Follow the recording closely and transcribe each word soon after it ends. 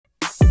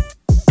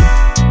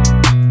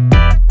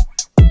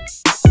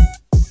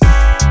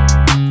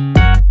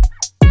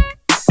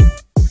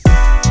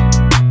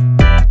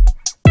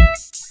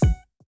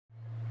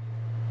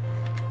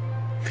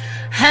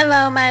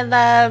Hello my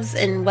loves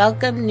and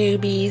welcome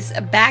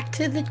newbies back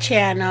to the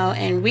channel,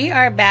 and we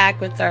are back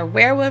with our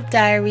Werewolf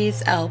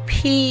Diaries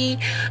LP.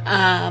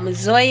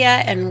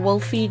 Zoya and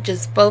Wolfie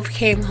just both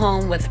came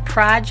home with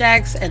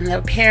projects and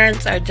the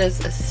parents are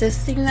just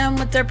assisting them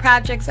with their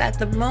projects at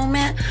the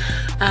moment.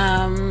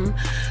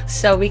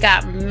 So we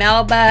got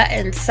Melba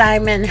and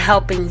Simon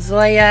helping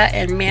Zoya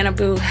and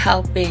Manabu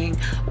helping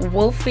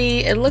Wolfie.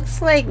 It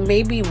looks like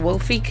maybe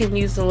Wolfie can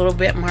use a little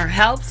bit more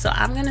help, so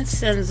I'm gonna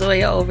send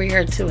Zoya over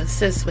here to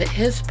assist with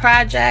his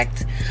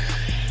project.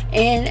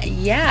 And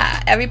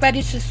yeah,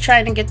 everybody's just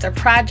trying to get their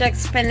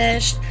projects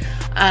finished,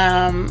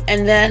 and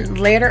then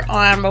later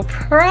on we'll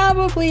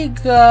probably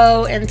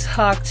go and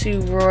talk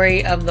to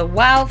Rory of the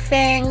Wild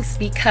Fangs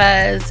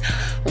because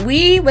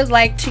we would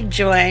like to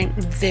join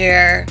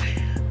their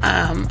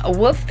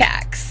wolf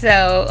pack.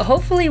 So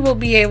hopefully we'll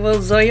be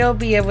able, Zoya will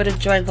be able to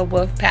join the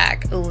wolf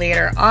pack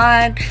later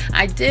on.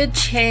 I did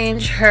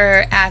change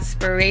her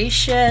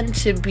aspiration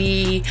to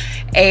be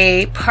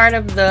a part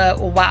of the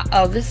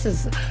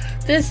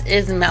this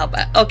is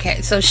Melba.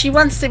 Okay, so she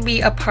wants to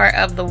be a part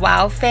of the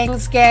Wild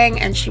Fangs gang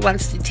and she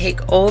wants to take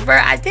over.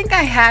 I think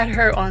I had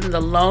her on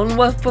the lone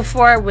wolf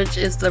before, which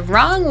is the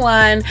wrong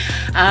one.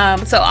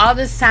 So all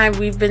this time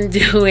we've been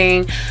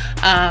doing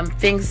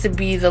things to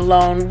be the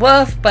lone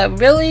wolf, but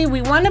really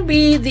we want to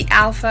be the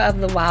alpha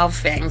of the Wild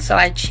Fangs. So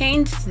I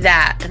changed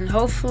that and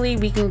hopefully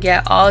we can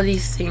get all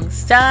these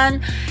things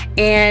done.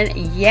 And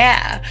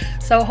yeah,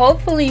 so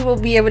hopefully we'll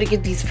be able to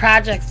get these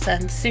projects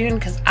done soon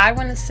because I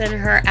want to send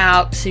her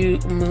out to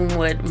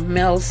Moonwood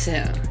Mill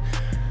soon.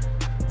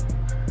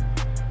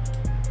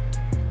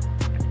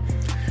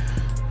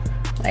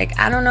 Like,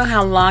 I don't know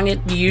how long it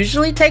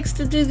usually takes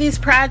to do these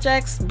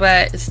projects,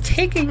 but it's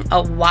taking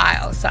a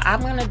while, so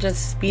I'm gonna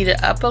just speed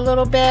it up a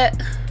little bit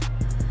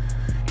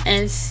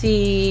and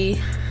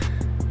see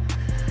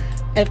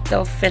if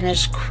they'll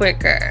finish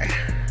quicker.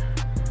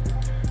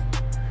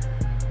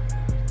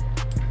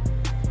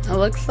 It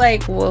looks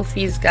like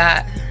Wolfie's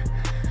got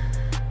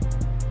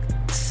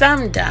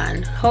some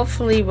done.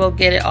 Hopefully we'll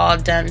get it all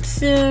done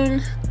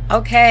soon.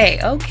 Okay,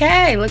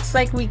 looks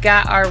like we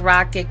got our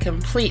rocket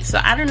complete.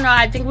 So I don't know,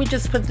 I think we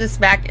just put this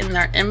back in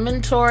our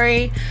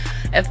inventory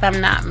if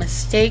I'm not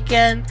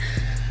mistaken,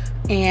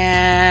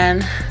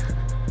 and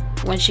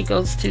when she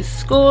goes to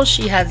school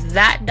she has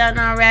that done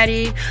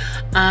already.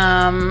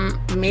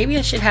 Maybe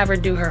I should have her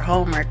do her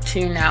homework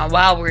too now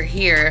while we're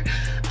here.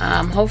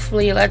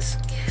 Hopefully, let's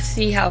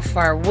see how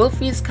far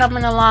Wolfie's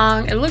coming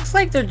along. It looks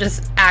like they're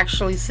just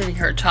actually sitting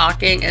here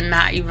talking and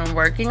not even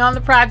working on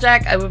the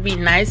project. It would be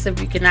nice if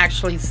you can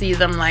actually see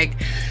them like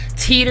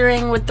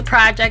teetering with the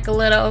project a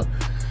little.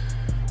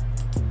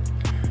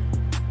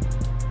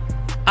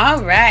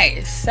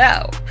 Alright,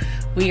 so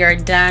we are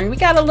done. We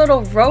got a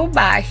little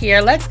robot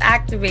here. Let's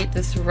activate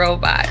this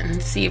robot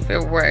and see if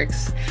it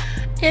works.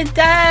 It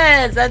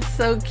does. That's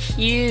so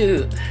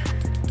cute.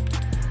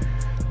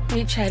 Let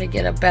me try to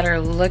get a better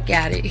look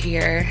at it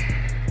here.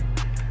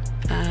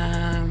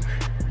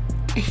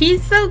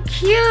 He's so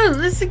cute.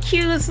 This is the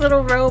cutest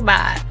little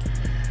robot.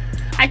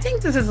 I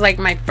think this is like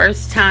my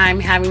first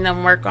time having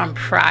them work on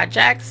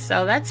projects,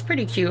 so that's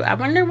pretty cute. I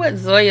wonder what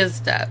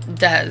Zoya's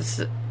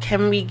does.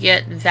 Can we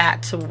get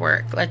that to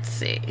work? Let's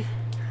see.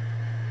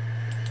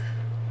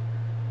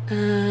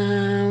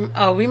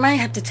 Oh, we might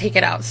have to take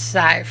it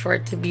outside for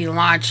it to be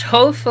launched.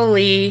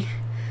 Hopefully,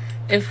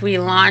 if we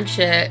launch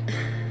it,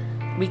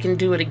 we can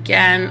do it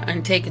again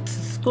and take it to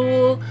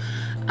school.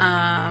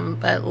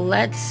 But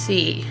let's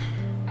see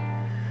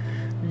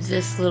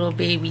this little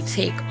baby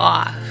take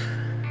off.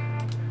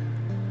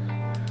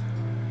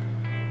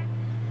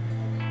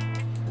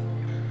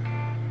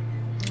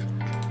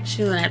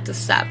 She's gonna have to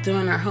stop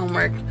doing her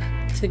homework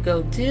to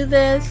go do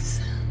this.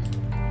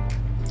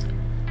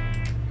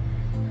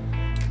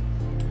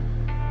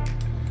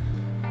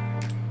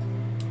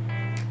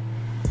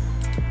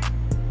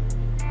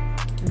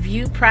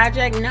 View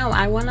project? No,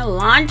 I want to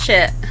launch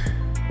it.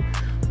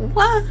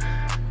 What?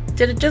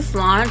 Did it just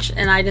launch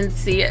and I didn't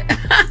see it?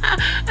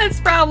 That's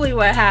probably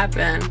what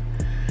happened.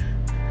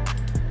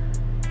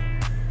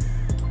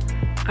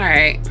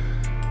 Alright.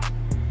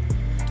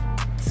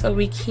 So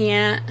we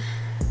can't...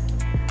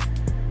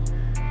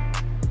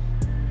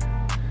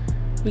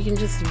 We can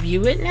just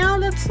view it now?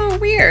 That's so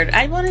weird.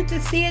 I wanted to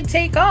see it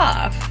take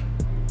off.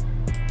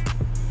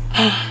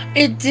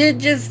 It did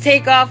just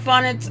take off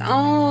on its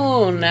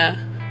own.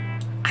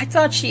 I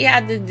thought she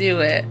had to do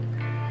it.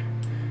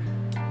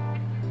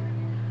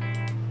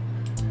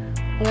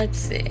 Let's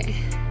see.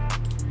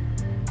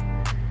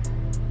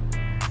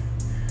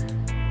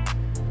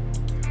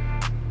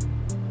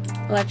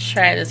 Let's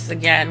try this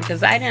again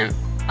because I didn't.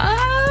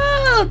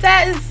 Oh,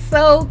 that is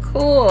so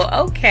cool.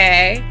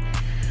 Okay.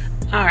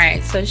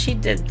 Alright, so she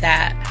did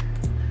that.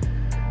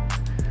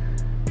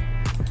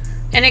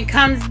 And it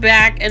comes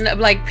back and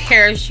like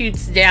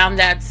parachutes down.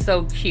 That's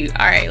so cute.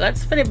 Alright,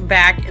 let's put it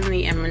back in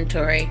the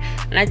inventory.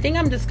 And I think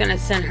I'm just going to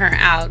send her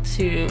out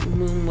to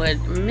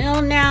Moonwood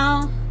Mill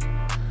now.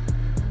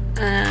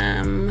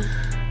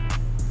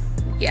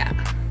 Yeah.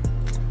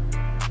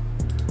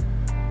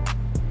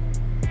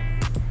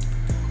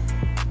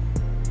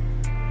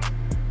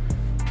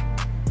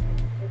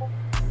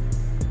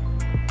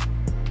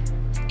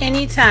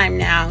 Anytime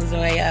now,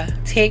 Zoya.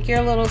 Take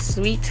your little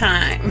sweet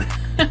time.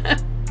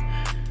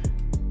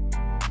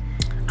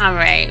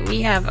 Alright,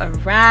 we have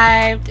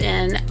arrived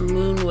in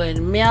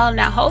Moonwood Mill.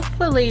 Now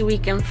hopefully we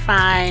can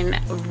find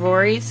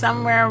Rory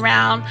somewhere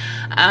around.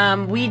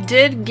 We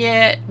did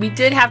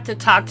have to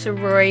talk to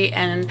Rory,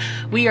 and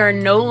we are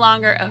no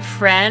longer a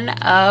friend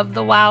of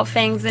the Wild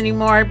Fangs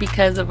anymore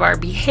because of our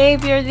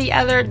behavior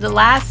the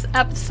last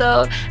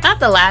episode. Not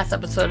the last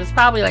episode, it's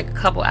probably like a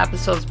couple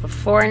episodes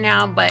before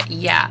now, but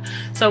yeah.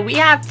 So we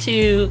have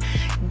to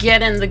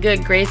get in the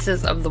good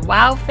graces of the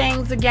Wild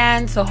Fangs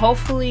again, so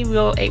hopefully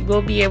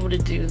we'll be able to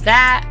do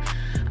that.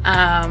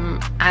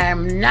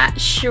 I'm not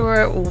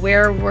sure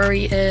where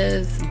Rory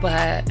is,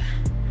 but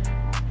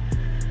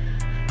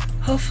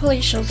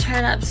hopefully she'll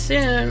turn up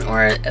soon,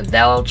 or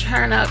they'll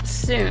turn up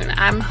soon.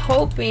 I'm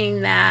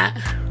hoping that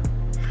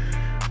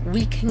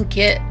we can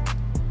get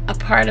a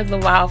part of the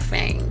Wild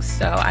Fangs,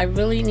 so I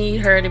really need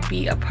her to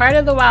be a part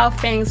of the Wild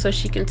Fangs so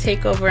she can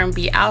take over and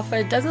be alpha.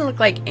 It doesn't look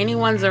like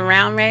anyone's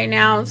around right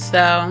now,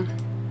 so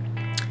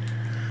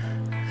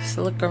let's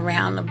look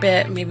around a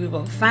bit. Maybe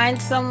we'll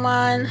find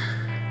someone.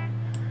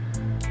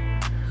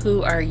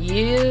 Who are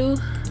you?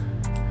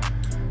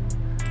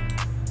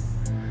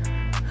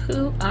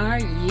 Who are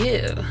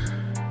you?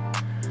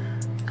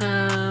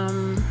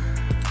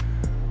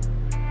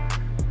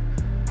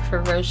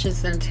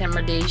 Ferocious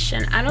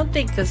intimidation. I don't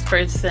think this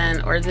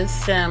person or this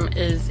sim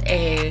is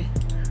a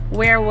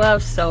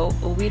werewolf, so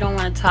we don't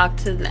want to talk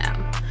to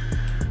them.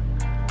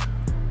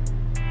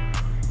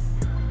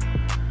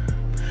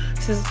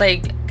 So it's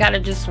like, gotta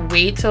just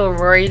wait till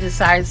Rory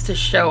decides to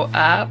show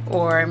up,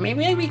 or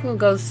maybe we can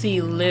go see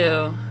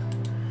Lou.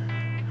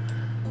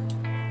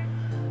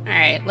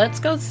 Alright, let's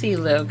go see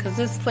Lou, because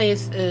this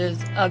place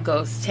is a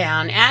ghost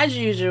town, as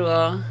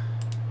usual.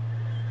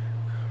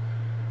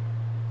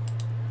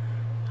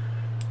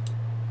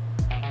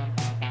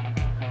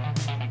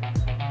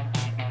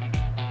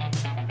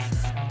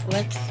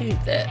 Let's do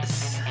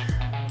this.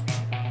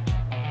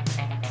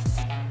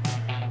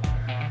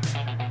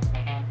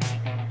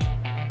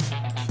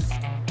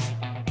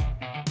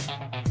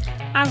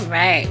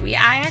 Alright,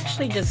 I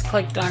actually just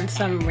clicked on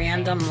some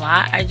random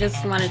lot. I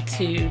just wanted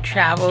to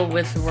travel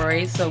with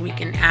Rory so we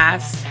can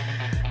ask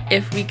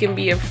if we can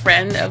be a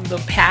friend of the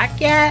pack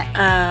yet.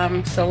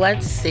 So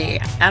let's see.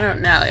 I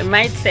don't know. It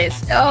might say,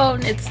 oh,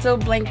 it's still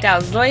blanked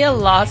out. Zoya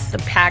lost the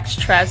pack's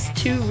trust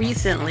too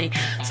recently.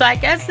 So I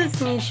guess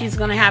this means she's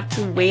going to have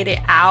to wait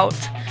it out.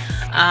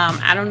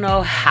 I don't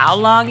know how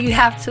long you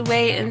have to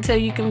wait until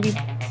you can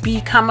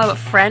become a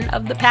friend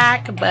of the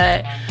pack,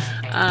 but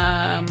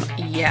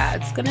yeah,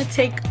 it's going to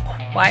take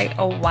quite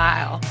a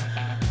while.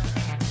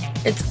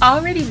 It's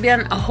already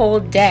been a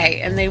whole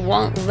day and they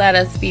won't let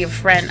us be a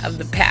friend of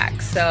the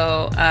pack.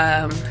 So,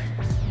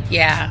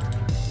 yeah,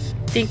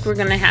 I think we're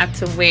going to have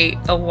to wait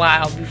a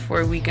while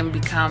before we can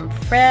become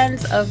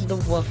friends of the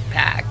wolf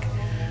pack.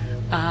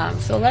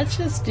 So let's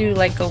just do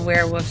like a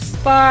werewolf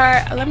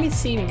spar. Let me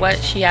see what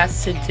she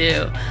has to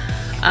do.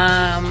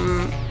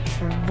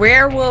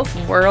 Werewolf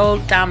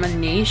world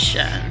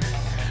domination.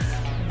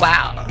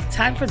 Wow.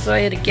 Time for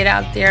Zoya to get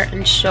out there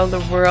and show the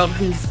world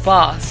who's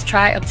boss.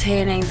 Try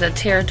obtaining the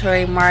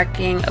territory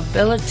marking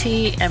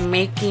ability and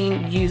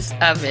making use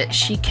of it.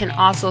 She can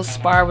also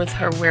spar with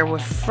her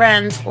werewolf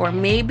friends, or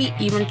maybe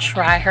even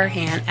try her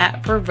hand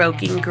at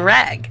provoking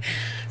Greg.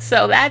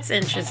 So that's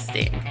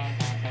interesting.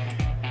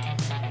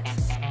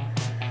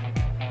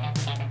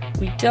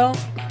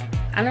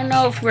 I don't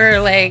know if we're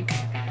like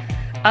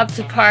up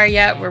to par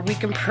yet where we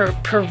can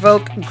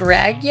provoke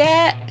Greg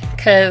yet,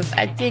 because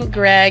I think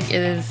Greg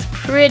is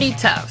pretty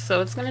tough, so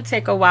it's going to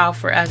take a while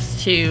for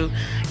us to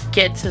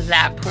get to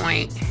that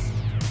point.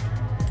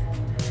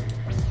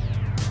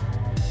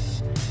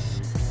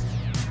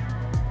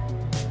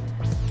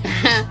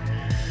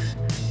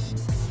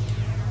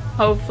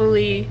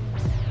 Hopefully,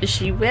 did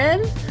she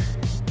win?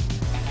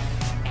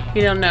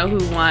 We don't know who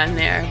won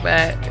there,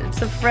 but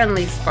it's a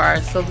friendly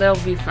spar, so they'll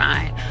be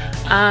fine.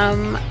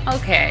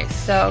 Okay,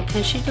 so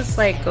can she just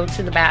like go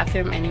to the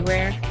bathroom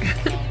anywhere?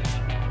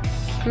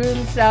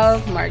 Groom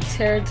self, mark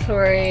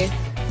territory.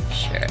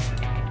 Sure.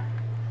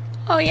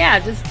 Oh yeah,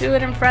 just do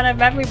it in front of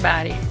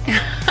everybody.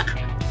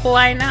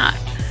 Why not?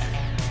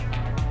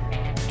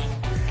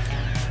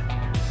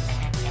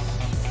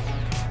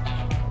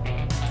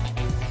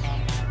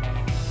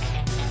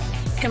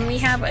 Can we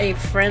have a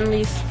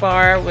friendly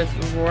spar with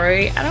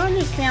Rory? I don't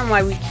understand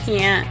why we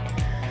can't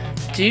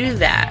do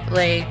that.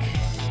 Like,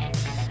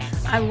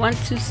 I want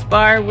to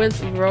spar with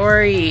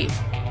Rory.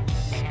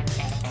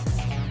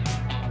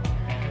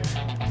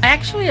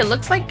 Actually, it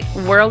looks like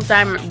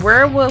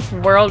Werewolf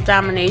World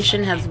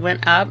Domination has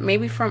went up,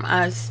 maybe from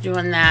us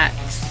doing that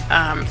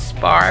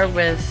spar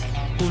with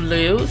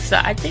Lou. So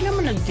I think I'm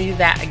gonna do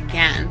that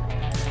again.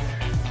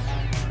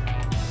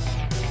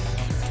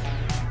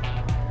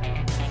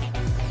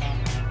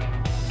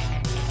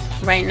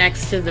 Right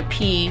next to the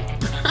P.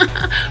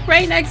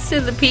 Right next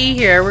to the P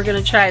here. We're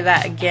gonna try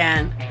that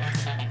again.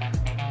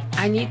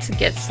 I need to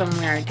get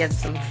somewhere and get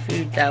some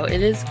food though.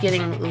 It is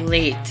getting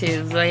late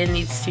too. Zoya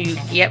needs to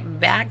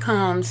get back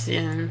home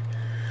soon.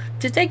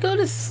 Did they go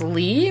to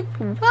sleep?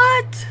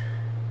 What?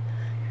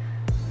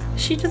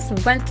 She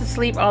just went to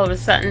sleep all of a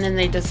sudden and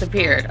they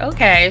disappeared.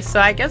 Okay, so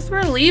I guess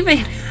we're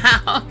leaving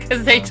now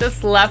because they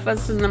just left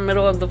us in the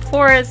middle of the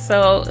forest.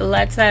 So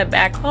let's head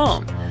back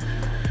home.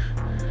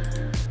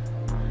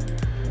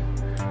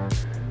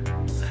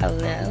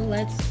 Hello,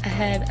 let's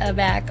head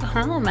back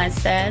home, I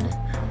said.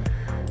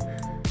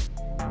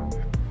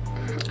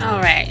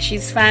 Alright,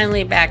 she's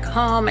finally back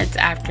home. It's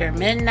after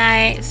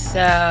midnight,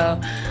 so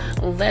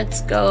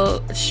let's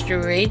go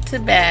straight to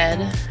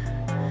bed.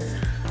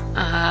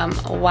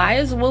 Why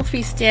is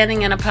Wolfie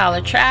standing in a pile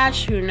of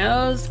trash? Who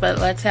knows? But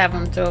let's have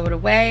him throw it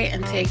away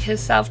and take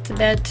himself to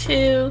bed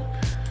too.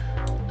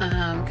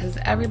 Because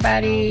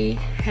everybody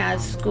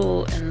has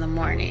school in the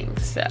morning.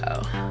 So,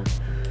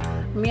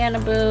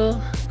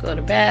 Manaboo, go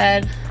to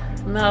bed.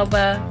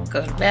 Melba,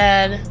 go to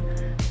bed.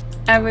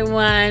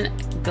 Everyone,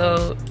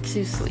 go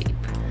to sleep.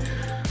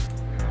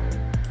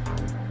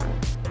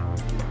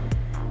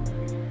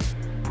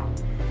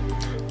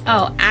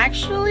 Oh,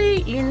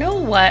 actually, you know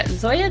what?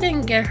 Zoya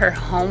didn't get her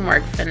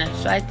homework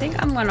finished, so I think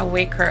I'm gonna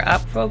wake her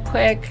up real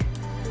quick.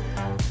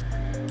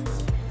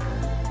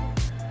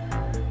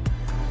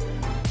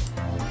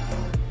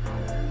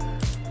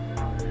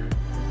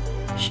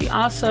 She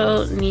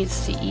also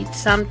needs to eat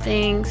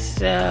something,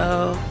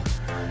 so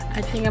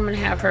I think I'm gonna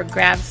have her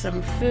grab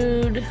some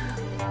food.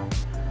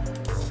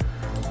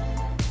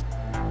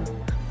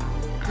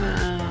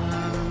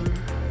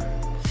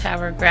 Have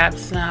her grab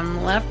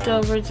some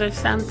leftovers or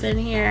something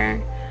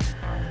here.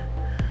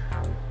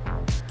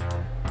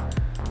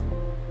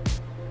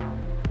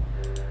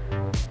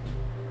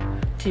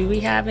 Do we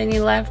have any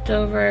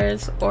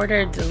leftovers?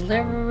 Order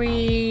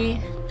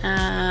delivery.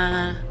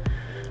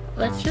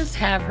 Let's just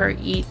have her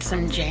eat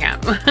some jam.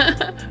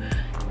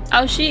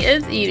 Oh, she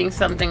is eating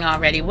something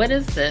already. What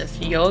is this?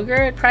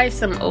 Yogurt? Probably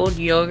some old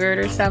yogurt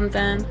or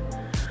something.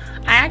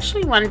 I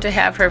actually wanted to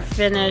have her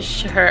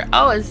finish her...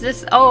 Oh, is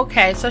this... Oh,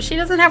 okay. So she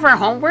doesn't have her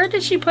homework. Where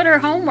did she put her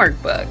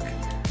homework book?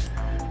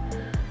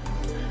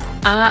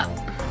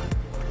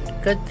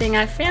 Good thing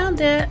I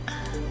found it.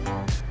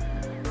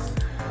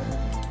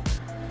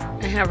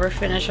 I have her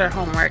finish her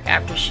homework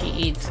after she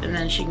eats, and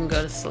then she can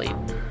go to sleep.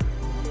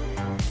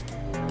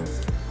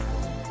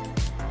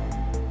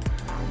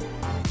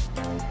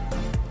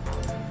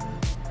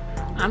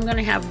 I'm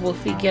gonna have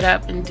Wolfie get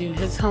up and do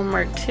his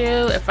homework too,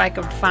 if I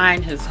can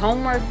find his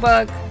homework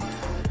book.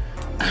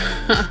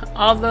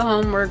 All the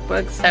homework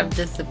books have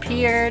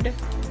disappeared.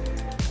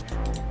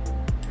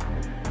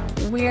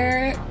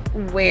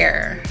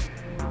 Where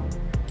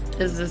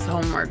is this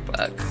homework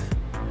book?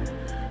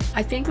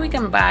 I think we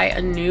can buy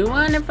a new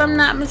one if I'm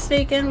not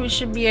mistaken. We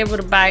should be able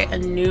to buy a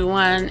new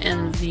one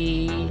in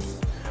the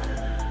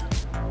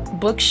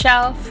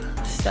bookshelf.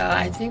 So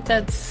I think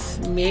that's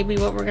maybe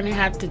what we're gonna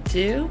have to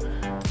do.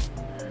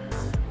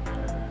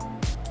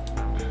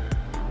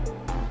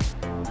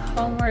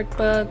 Homework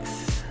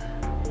books.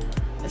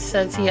 It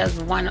says he has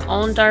one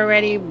owned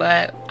already,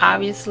 but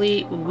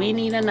obviously we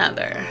need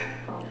another.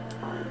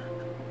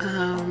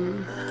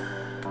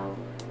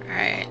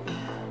 Alright.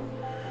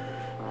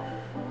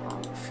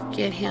 Let's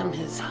get him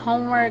his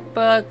homework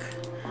book.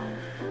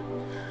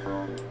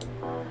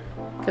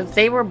 Because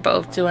they were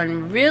both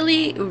doing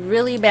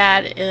really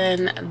bad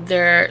in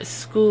their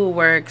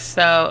schoolwork.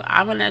 So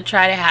I'm going to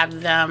try to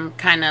have them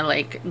kind of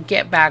like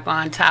get back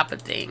on top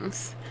of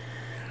things.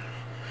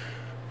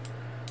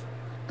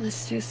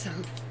 Let's do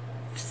some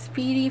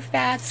speedy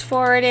fast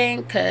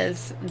forwarding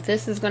because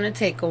this is going to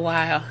take a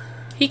while.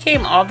 He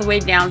came all the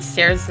way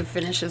downstairs to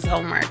finish his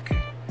homework.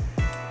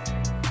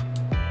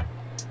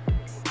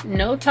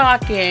 No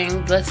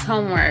talking, just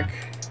homework.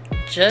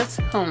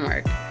 Just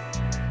homework.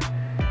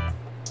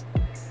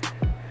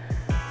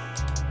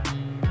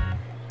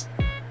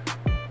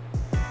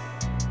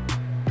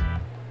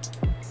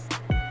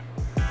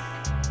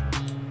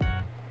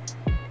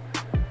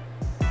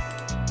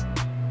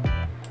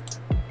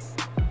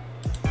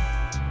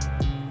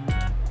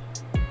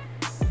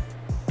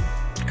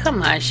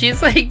 Come on,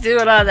 she's like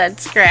doing all that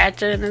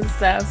scratching and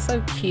stuff.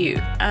 So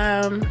cute.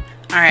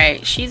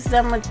 Alright, she's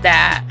done with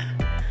that.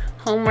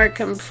 Homework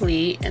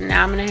complete. And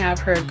now I'm going to have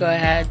her go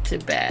ahead to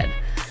bed.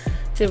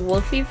 Did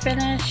Wolfie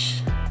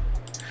finish?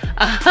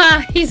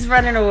 He's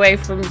running away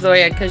from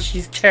Zoya because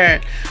she's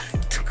turned.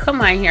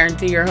 Come on here and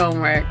do your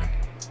homework.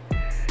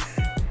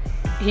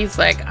 He's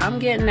like, I'm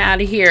getting out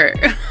of here.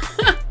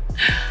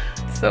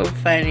 So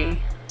funny.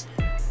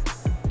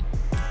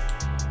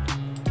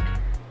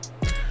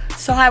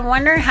 So I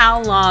wonder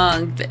how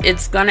long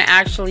it's going to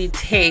actually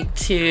take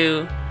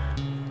to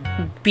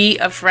be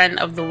a friend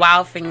of the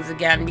Wild Things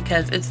again,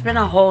 because it's been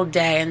a whole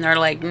day and they're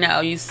like,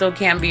 no, you still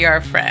can't be our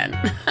friend.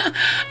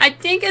 I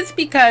think it's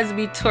because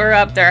we tore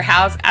up their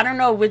house. I don't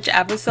know which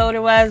episode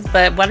it was,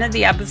 but one of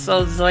the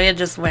episodes Zoya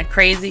just went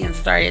crazy and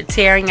started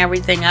tearing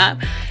everything up.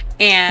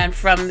 And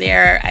from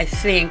there, I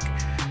think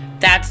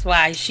that's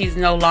why she's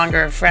no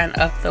longer a friend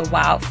of the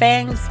Wild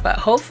Fangs, but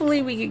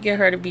hopefully we could get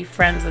her to be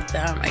friends with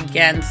them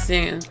again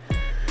soon.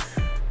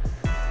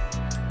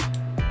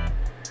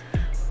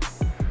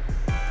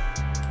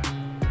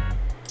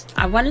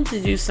 I wanted to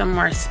do some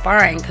more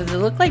sparring because it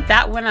looked like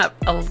that went up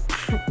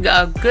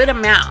a good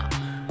amount.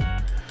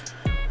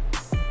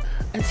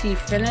 Is he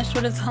finished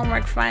with his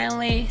homework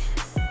finally?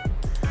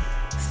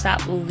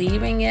 Stop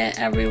leaving it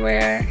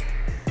everywhere.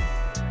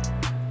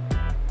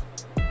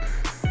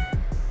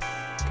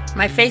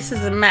 My face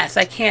is a mess.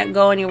 I can't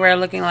go anywhere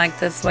looking like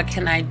this. What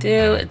can I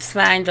do? It's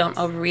fine. Don't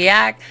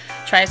overreact.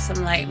 Try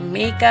some light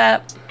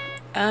makeup.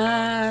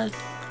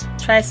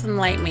 Try some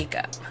light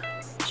makeup.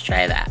 Let's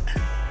try that.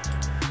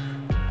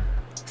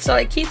 So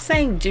it keeps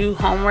saying do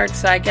homework,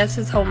 so I guess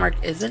his homework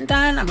isn't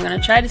done. I'm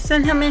gonna try to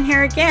send him in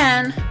here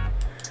again.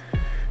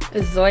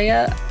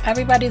 Zoya,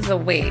 everybody's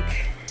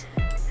awake.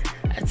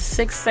 It's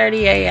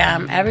 6:30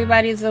 a.m.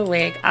 Everybody's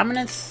awake. I'm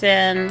gonna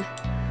send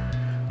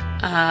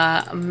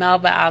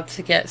Melba out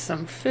to get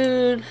some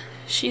food.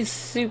 She's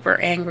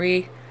super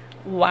angry.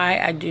 Why,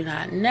 I do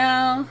not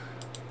know.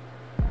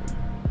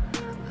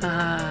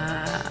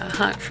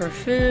 Hunt for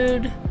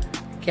food.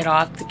 Get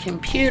off the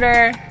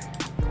computer.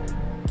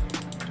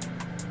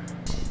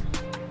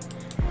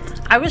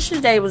 I wish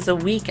today was a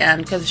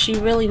weekend because she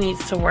really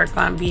needs to work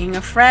on being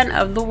a friend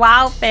of the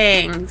Wild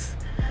Fangs.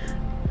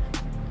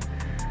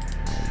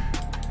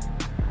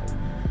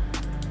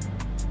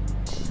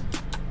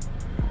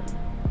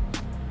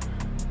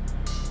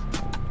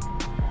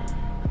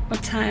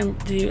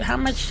 How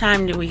much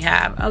time do we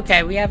have?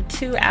 Okay, we have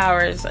 2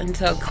 hours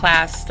until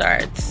class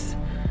starts.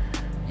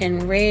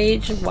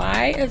 Enrage.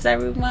 Why is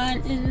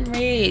everyone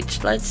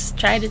enraged? Let's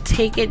try to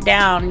take it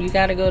down. You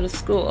gotta go to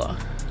school.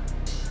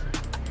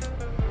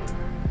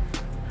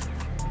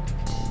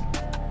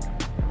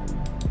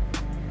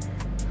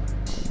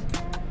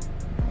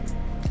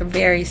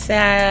 Very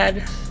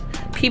sad.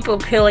 People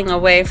peeling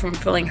away from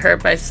feeling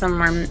hurt by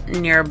someone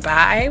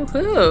nearby.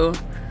 Who?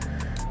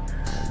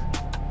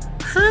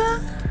 Huh?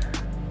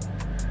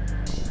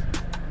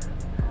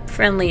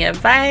 Friendly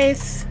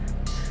advice.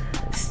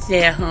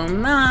 Stay at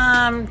home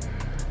mom.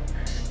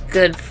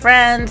 Good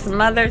friends.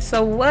 Mother.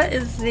 So what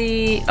is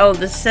the... Oh,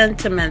 the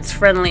sentiments.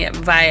 Friendly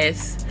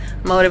advice.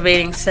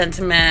 Motivating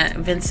sentiment.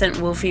 Vincent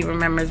Wolfie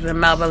remembers when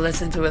Melba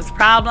listened to his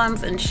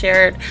problems and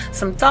shared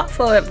some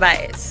thoughtful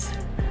advice.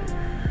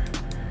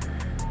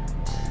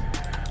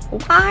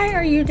 Why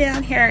are you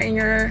down here in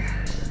your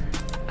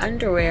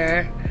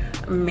underwear,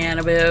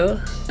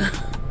 Manaboo?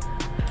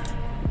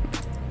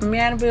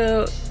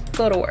 Manaboo,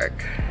 go to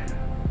work.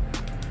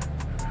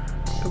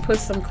 Put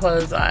some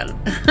clothes on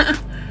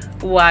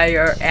while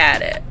you're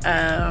at it.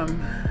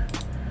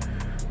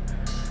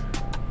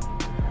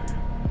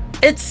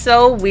 It's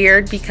so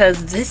weird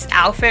because this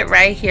outfit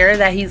right here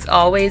that he's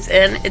always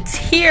in, it's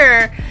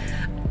here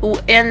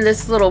in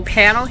this little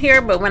panel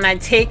here, but when I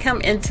take him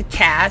into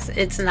cast,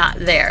 it's not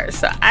there.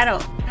 So I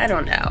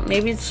don't know.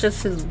 Maybe it's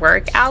just his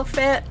work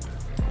outfit,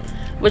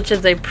 which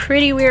is a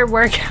pretty weird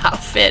work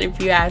outfit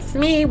if you ask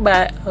me,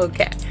 but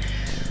okay,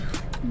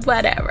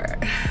 whatever.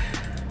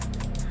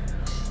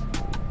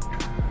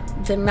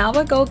 Did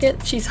Melba go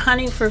get... She's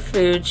hunting for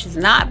food. She's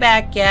not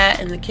back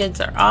yet, and the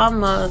kids are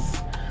almost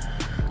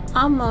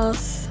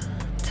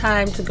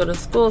time to go to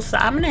school, so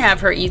I'm gonna have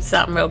her eat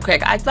something real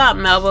quick. I thought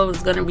Melba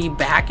was gonna be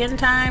back in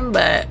time,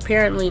 but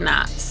apparently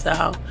not,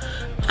 so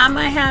I'm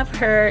gonna have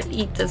her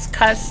eat this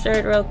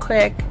custard real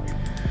quick.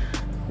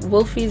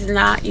 Wolfie's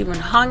not even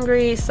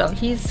hungry, so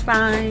he's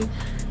fine.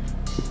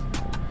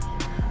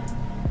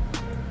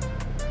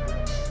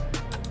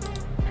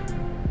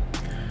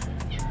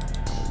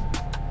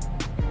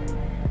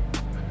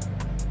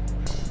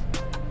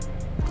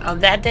 Oh,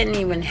 that didn't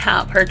even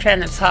help. Her trying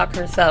to talk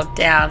herself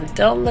down.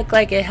 Don't look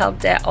like it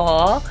helped at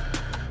all.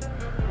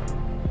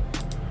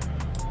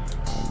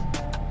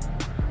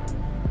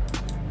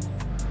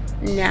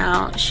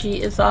 Now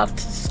she is off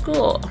to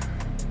school.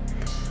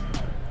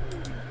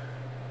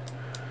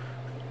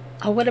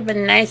 It would have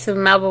been nice if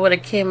Melba would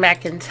have came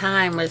back in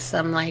time with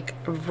some like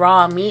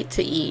raw meat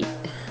to eat.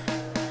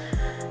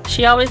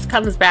 She always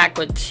comes back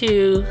with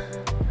 2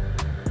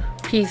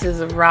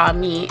 pieces of raw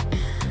meat.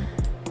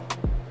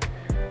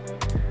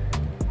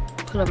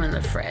 Put them in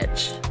the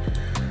fridge.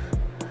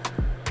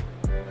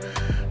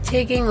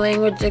 Taking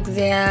language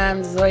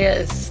exams. Zoya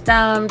is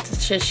stumped.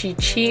 Should she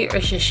cheat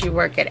or should she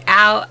work it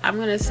out? I'm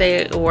gonna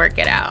say work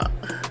it out.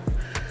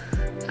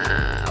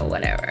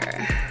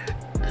 Whatever.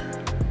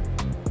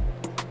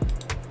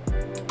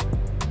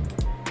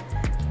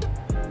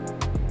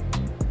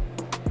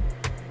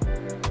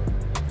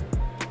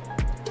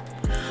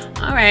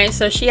 Alright,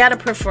 so she had a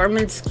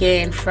performance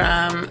gain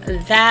from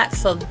that,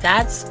 so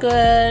that's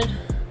good.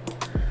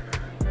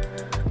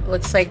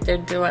 Looks like they're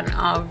doing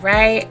all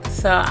right,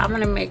 so I'm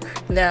gonna make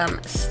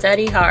them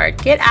study hard.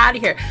 Get out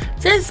of here.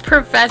 This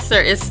professor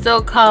is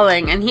still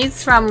calling, and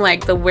he's from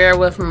like the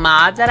werewolf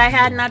mod that I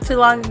had not too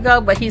long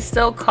ago, but he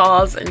still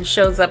calls and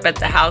shows up at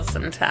the house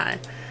sometime.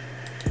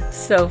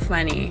 So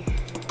funny.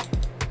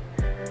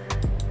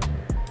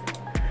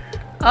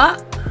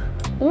 Oh,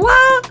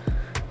 What?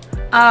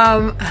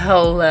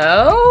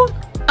 Hello?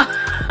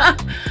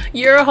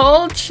 Your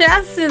whole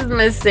chest is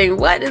missing.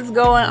 What is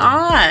going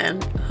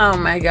on? Oh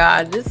my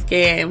god, this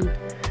game.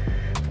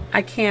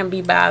 I can't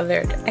be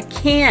bothered. I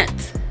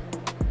can't.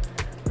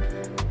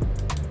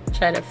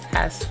 Try to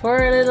fast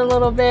forward it a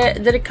little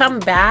bit. Did it come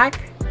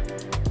back?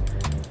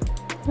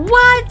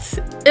 What?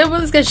 It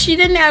was because she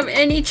didn't have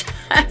any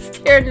chest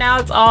here. Now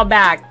it's all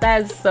back.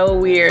 That is so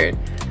weird.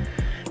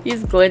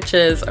 These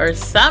glitches are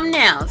something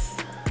else.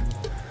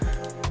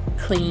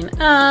 Clean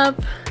up.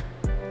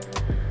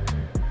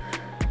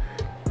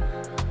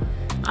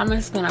 I'm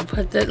just gonna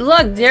put the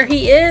look, there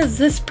he is.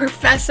 This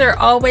professor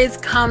always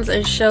comes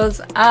and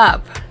shows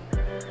up.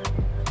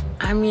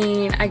 I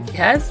mean, I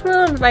guess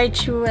we'll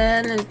invite you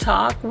in and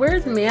talk.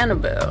 Where's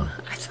Manabu?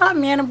 I thought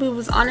Manabu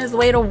was on his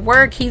way to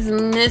work. He's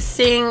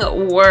missing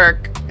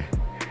work.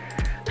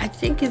 I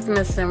think he's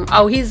missing.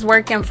 Oh, he's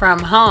working from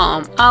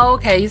home. Oh,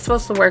 okay. He's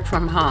supposed to work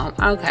from home.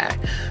 Okay.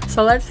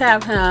 So let's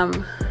have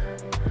him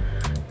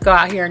go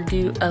out here and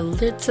do a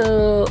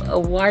little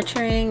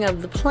watering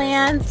of the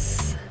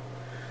plants.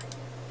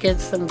 Get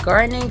some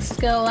gardening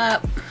skill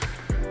up.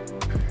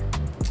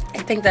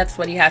 I think that's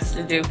what he has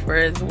to do for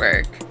his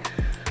work.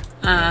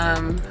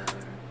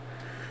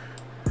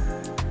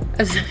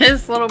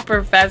 This little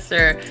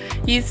professor,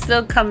 he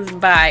still comes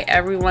by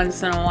every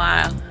once in a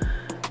while.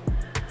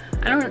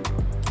 I don't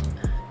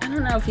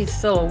know if he's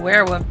still a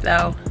werewolf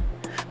though.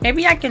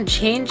 Maybe I can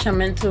change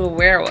him into a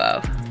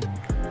werewolf.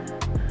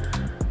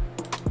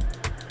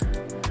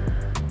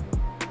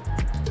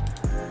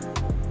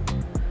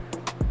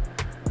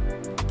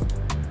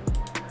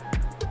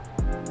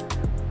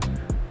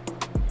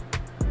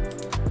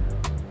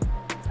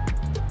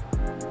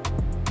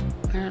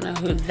 I don't know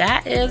who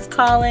that is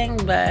calling,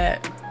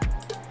 but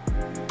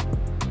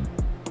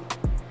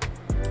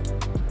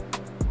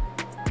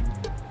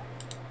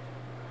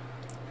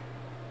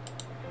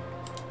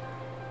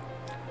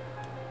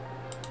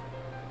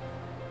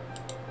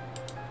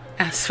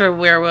as for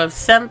werewolf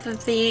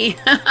sympathy,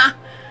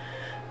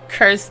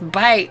 cursed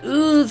bite.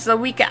 Ooh, so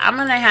I'm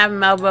gonna have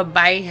Melba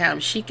bite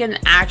him. She can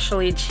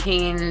actually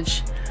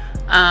change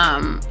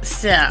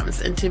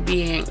Sims into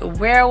being a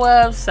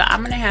werewolf, so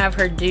I'm gonna have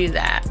her do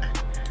that.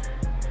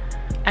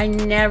 I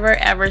never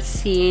ever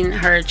seen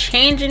her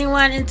change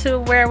anyone into a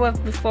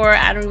werewolf before.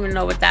 I don't even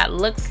know what that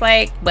looks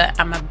like, but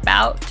I'm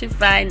about to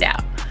find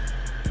out.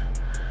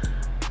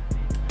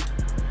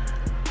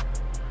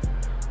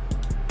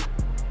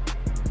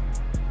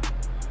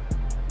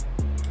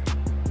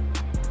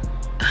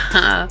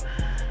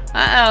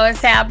 Uh-oh,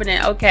 it's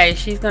happening. Okay,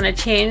 she's gonna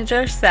change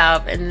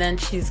herself and then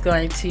she's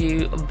going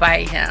to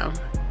bite him.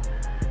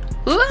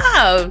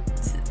 Wow,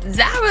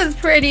 that was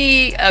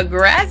pretty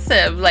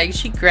aggressive. Like,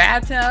 she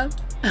grabbed him.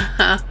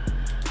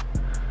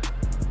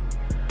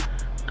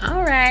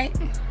 Alright.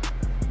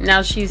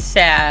 Now she's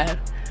sad.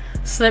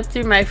 Slip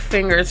through my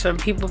fingers from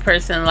people,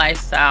 person,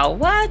 lifestyle.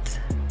 What?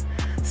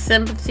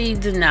 Sympathy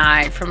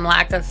denied from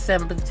lack of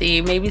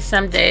sympathy. Maybe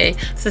someday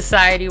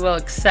society will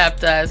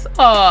accept us.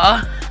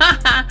 Oh,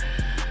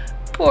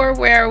 poor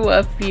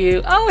werewolf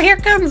you. Oh, here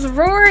comes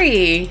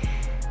Rory.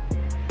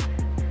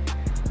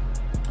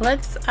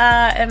 Let's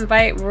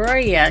invite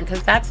Rory in,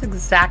 because that's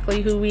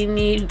exactly who we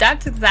need.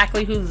 That's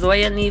exactly who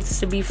Zoya needs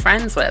to be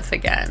friends with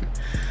again.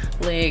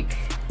 Like,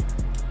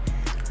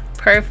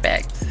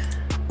 perfect.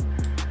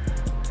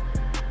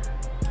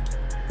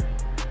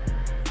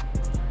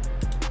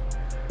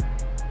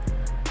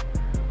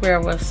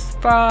 Werewolf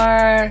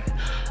Spar.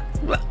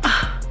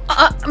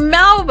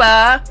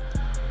 Melba?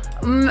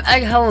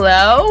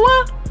 Hello?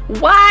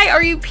 Why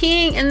are you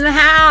peeing in the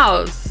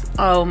house?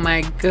 Oh my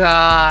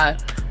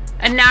god.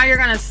 And now you're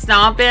gonna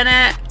stomp in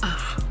it?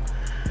 Oh.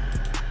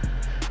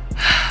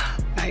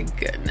 My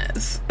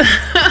goodness.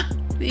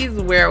 These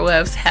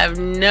werewolves have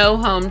no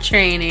home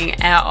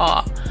training at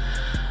all.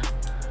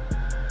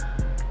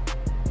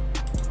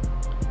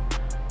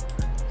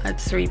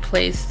 Let's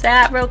replace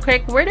that real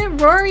quick. Where did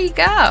Rory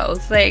go?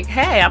 It's like,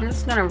 hey, I'm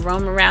just gonna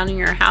roam around in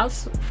your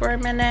house for a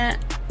minute.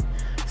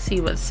 See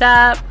what's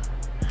up.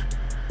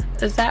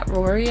 Is that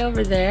Rory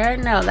over there?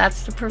 No,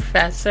 that's the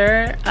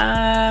professor.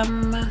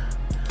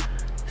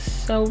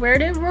 So where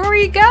did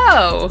Rory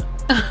go?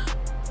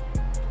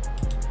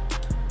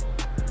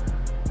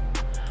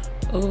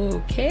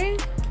 Okay.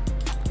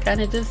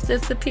 Kinda just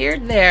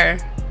disappeared there.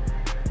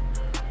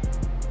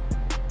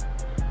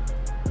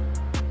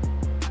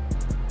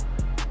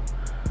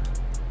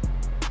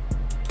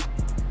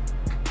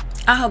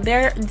 Oh,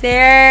 there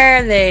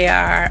they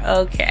are.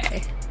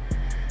 Okay.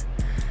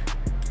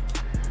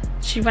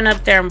 She went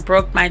up there and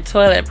broke my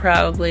toilet,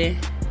 probably.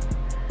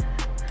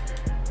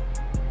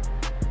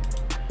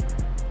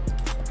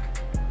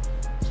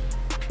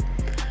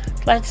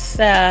 Let's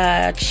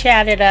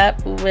chat it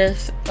up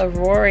with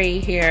Rory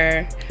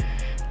here.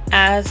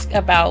 Ask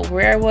about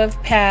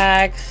werewolf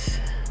packs.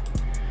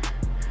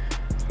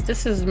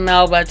 This is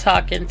Melba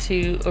talking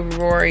to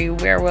Rory,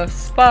 Werewolf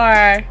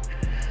Spar.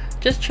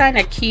 Just trying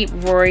to keep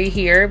Rory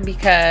here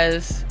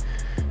because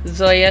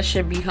Zoya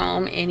should be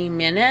home any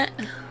minute.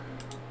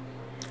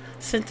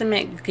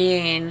 sentiment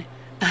gain.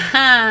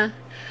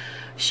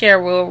 Share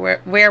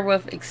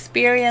werewolf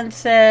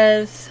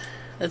experiences.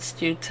 Let's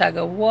do tug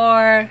of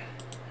war.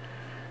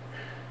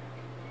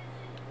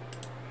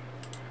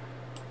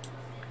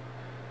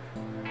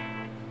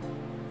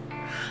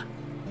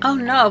 Oh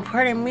no,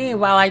 pardon me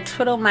while I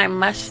twiddle my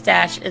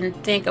mustache and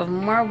think of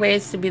more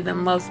ways to be the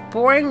most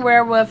boring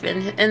werewolf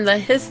in the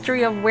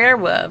history of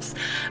werewolves.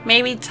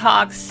 Maybe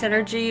talk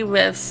synergy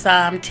with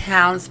some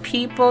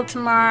townspeople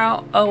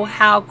tomorrow. Oh,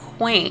 how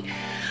quaint.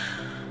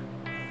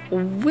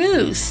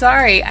 Woo,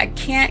 sorry, I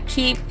can't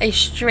keep a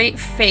straight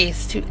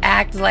face to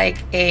act like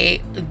a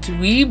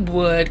dweeb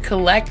would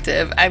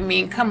collective. I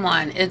mean, come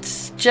on,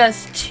 it's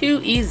just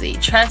too easy.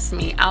 Trust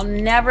me, I'll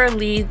never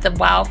lead the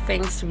wild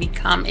things to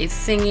become a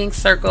singing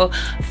circle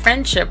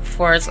friendship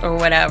force or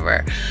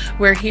whatever.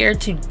 We're here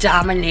to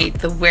dominate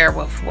the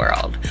werewolf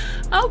world.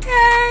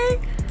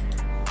 Okay.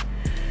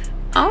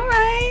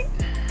 Alright.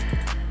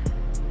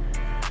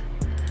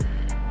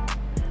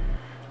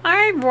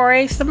 Alright,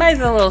 Rory, somebody's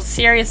a little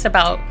serious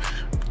about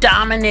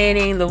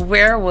dominating the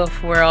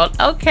werewolf world.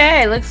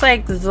 Okay, looks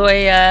like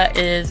Zoya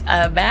is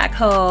back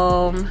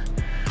home.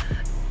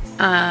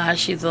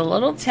 She's a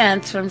little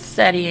tense from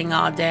studying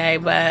all day,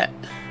 but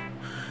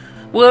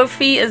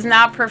Wolfie is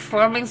not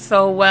performing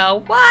so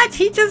well. What?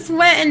 He just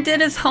went and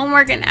did his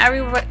homework and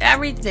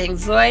everything.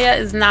 Zoya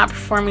is not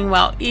performing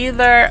well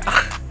either.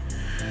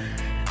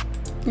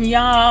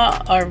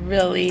 Y'all are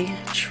really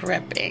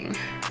tripping.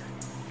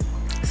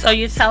 So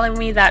you're telling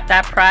me that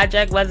that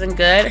project wasn't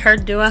good? Her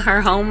doing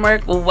her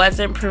homework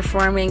wasn't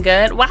performing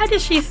good? Why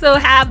does she still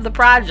have the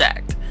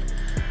project?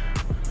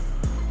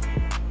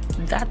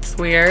 That's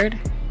weird.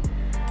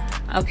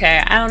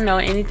 Okay, I don't know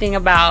anything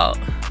about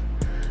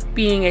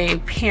being a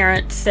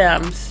parent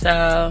sim,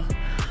 so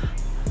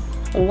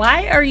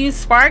why are you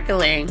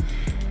sparkling?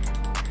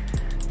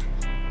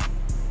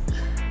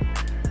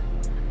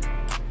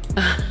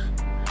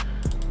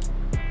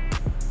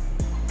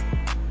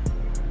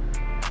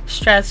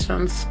 Stress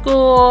from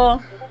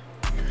school.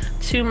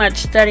 Too much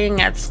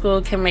studying at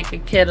school can make a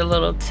kid a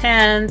little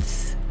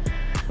tense.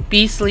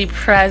 Beastly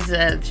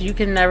presence. You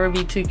can never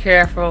be too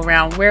careful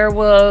around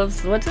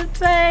werewolves. What's it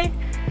say?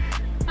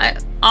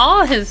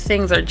 All his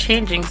things are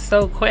changing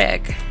so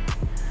quick.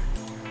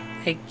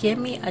 Hey, give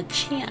me a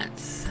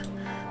chance.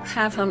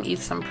 Have him eat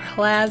some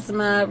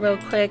plasma real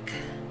quick.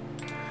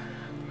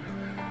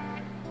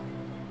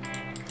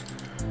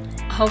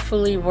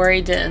 Hopefully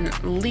Rory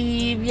didn't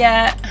leave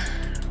yet.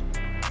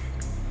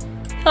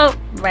 Oh,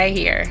 right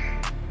here.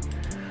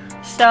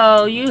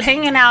 So you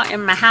hanging out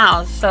in my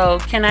house, so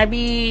can I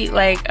be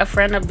like a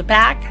friend of the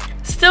pack?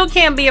 Still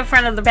can't be a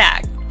friend of the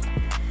pack.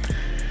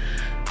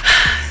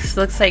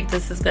 Looks like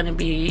this is going to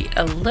be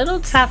a little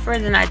tougher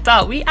than I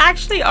thought. We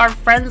actually are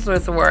friends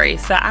with Rory,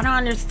 so I don't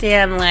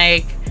understand,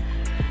 like,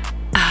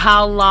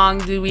 how long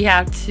do we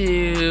have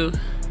to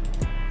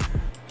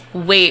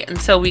wait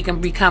until we can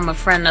become a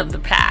friend of the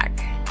pack?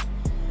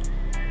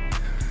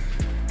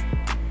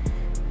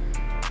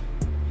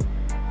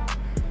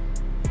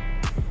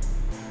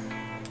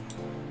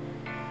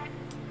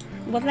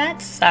 Well,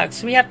 that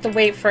sucks. We have to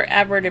wait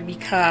forever to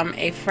become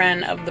a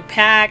friend of the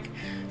pack.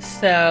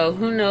 So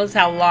who knows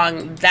how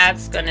long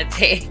that's gonna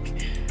take.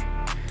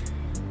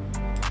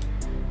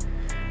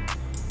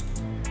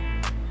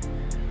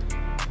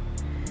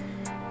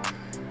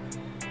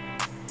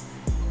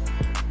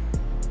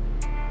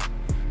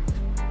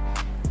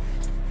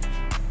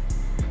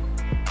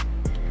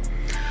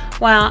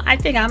 Well, I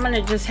think I'm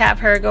gonna just have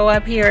her go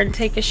up here and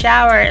take a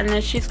shower, and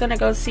then she's gonna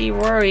go see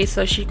Rory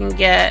so she can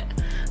get,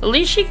 at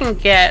least she can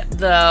get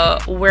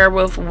the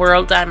werewolf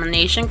world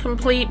domination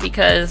complete,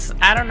 because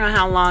I don't know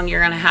how long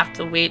you're gonna have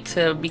to wait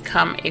to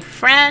become a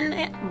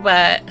friend,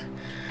 but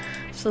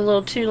it's a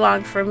little too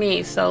long for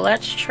me. So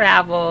let's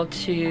travel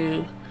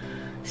to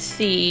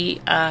see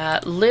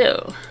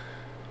Lou.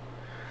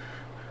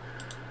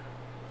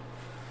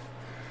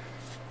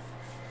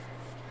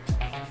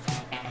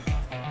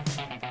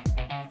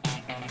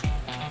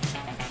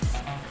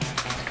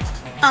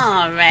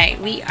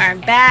 Alright, we are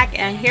back,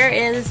 and here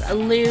is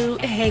Lou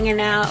hanging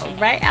out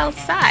right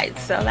outside,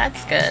 so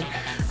that's good.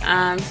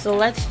 So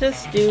let's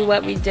just do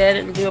what we did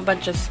and do a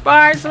bunch of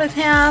spars with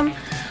him.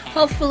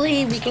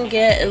 Hopefully we can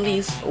get at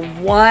least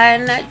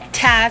one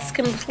task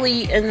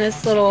complete in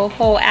this little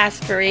whole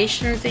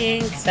aspiration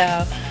thing.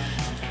 So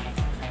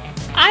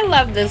I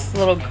love this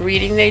little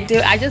greeting they do.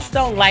 I just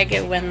don't like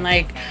it when,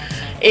 like,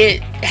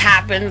 it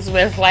happens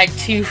with like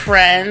two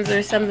friends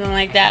or something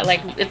like that.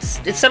 Like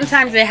it's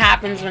sometimes it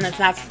happens when it's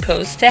not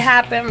supposed to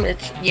happen,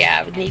 which,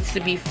 yeah, it needs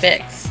to be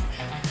fixed.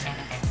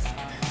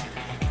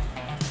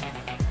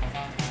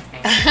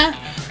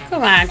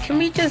 Come on, can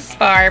we just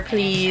spar,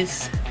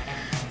 please?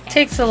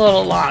 Takes a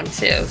little long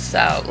too,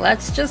 so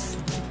let's just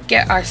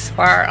get our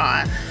spar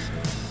on.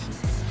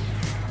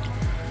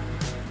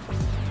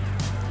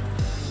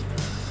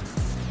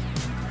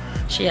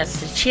 She has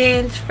to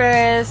change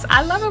first.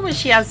 I love it when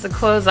she has the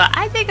clothes on.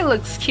 I think it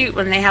looks cute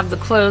when they have the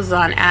clothes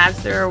on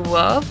as their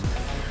wolf.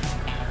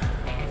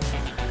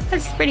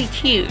 That's pretty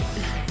cute.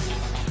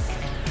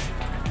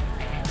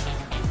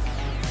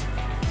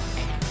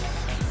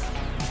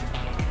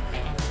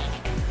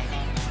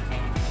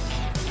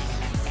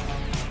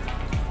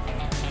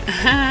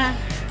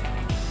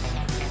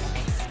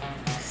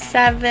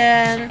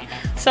 7.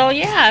 So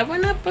yeah, it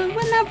went up.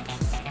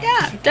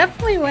 Yeah,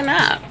 definitely went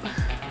up.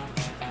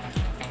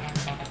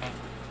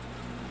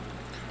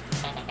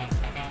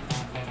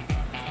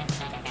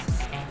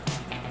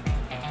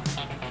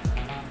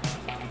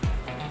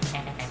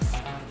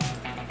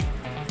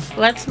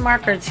 Let's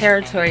mark our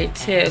territory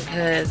too,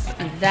 because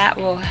that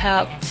will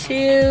help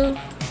too.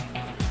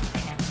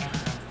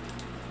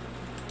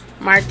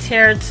 Mark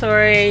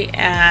territory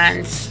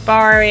and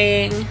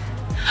sparring.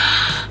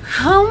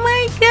 Oh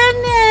my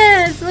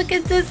goodness, look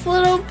at this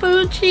little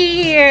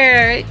poochie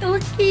here.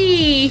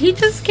 Looky, he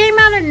just came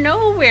out of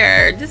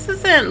nowhere. This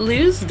isn't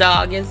Lou's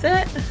dog, is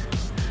it?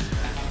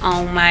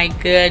 Oh my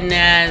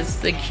goodness,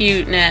 the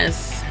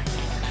cuteness.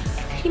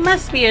 He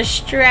must be a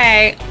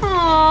stray.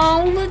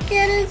 Oh, look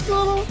at his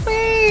little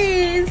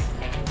face.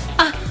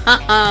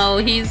 Oh,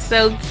 he's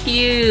so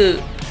cute.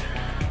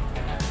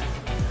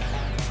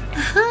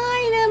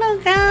 Hi,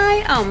 little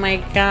guy. Oh my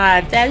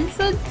god, that is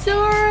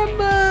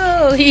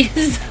adorable.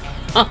 He's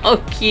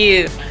so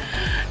cute.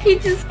 He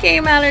just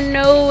came out of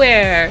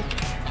nowhere.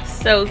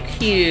 So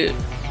cute.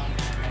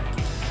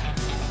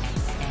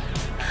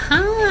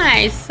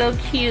 Hi, so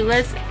cute.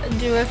 Let's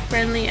do a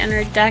friendly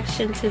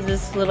introduction to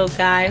this little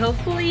guy.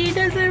 Hopefully he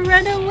doesn't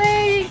run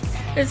away.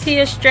 Is he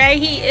a stray?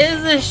 He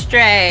is a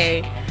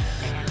stray.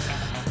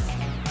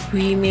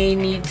 We may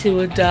need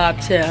to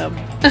adopt him.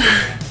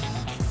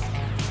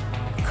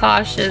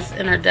 Cautious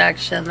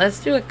introduction. Let's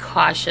do a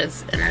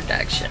cautious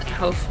introduction.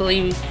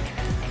 Hopefully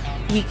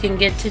we can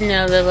get to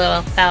know the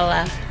little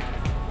fella.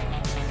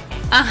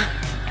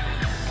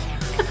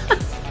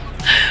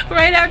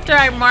 Right after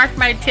I mark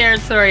my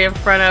territory in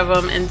front of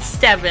him and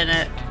step in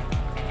it.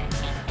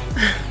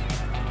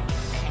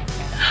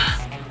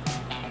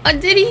 Oh,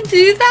 did he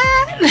do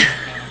that?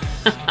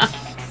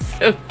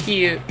 So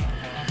cute.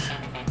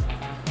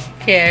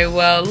 Okay,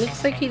 well,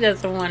 looks like he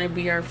doesn't want to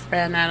be our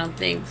friend. I don't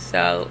think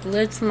so.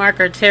 Let's mark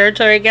our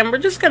territory again. We're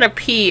just gonna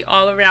pee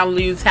all around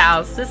Lou's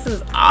house. This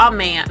is our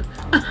man.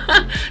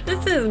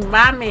 This is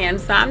my man,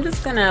 so I'm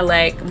just gonna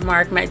like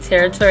mark my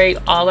territory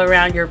all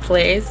around your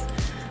place.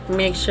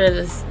 Make sure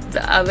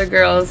the other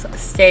girls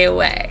stay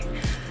away.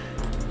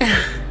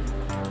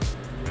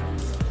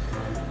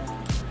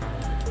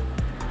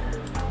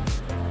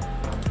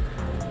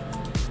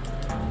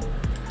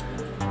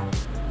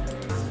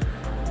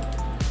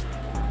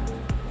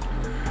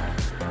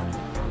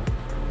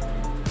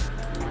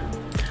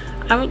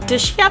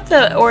 Does she have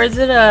to, or is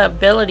it a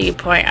ability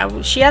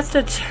point? She has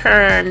to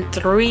turn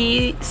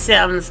 3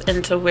 Sims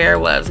into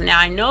werewolves. Now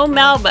I know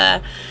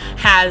Melba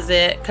has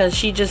it because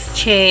she just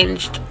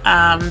changed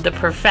the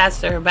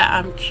professor, but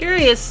I'm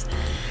curious.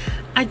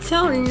 I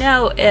don't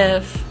know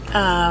if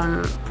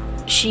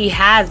she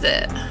has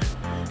it.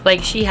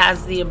 Like she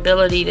has the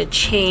ability to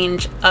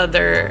change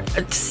other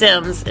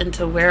Sims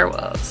into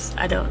werewolves.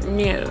 I don't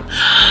know.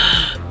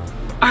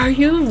 Are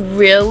you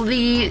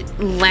really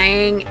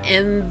laying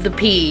in the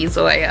pee,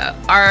 Zoya?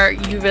 Are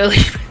you really,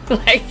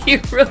 like,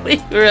 you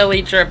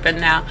really tripping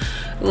now?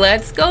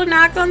 Let's go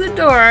knock on the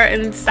door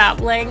and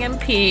stop laying in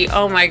pee.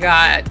 Oh my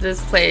god,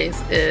 this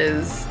place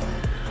is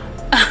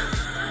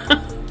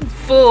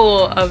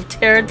full of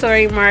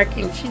territory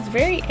marking. She's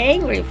very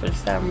angry for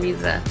some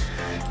reason.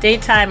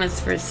 Daytime is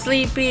for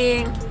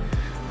sleeping.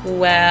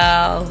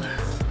 Well,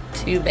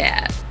 too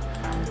bad.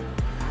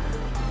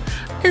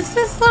 Is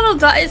this little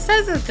dog? It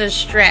says it's a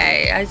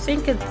stray. I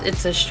think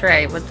it's a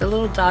stray, but the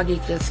little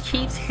doggy just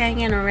keeps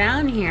hanging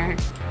around here.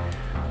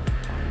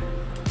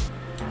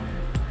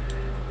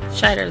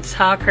 Try to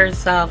talk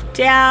herself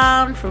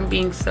down from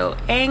being so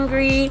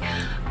angry.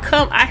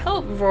 Come, I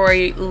hope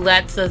Rory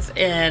lets us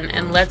in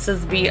and lets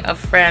us be a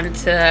friend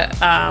to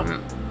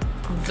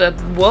the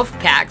wolf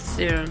pack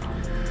soon.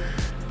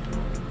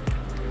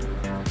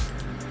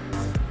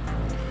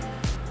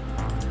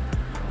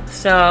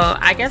 So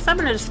I guess I'm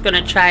just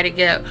gonna try to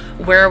get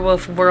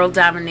Werewolf World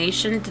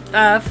Domination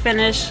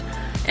finish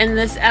in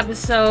this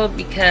episode,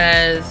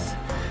 because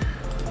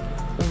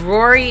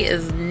Rory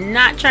is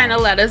not trying to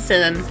let us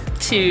in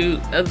to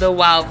the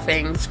Wild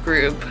Things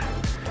group.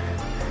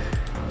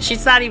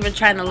 She's not even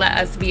trying to let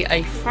us be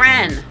a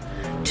friend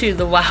to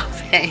the Wild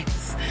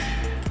Things.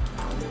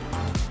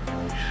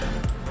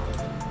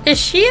 Is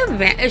she a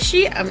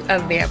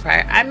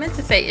vampire? I meant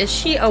to say, is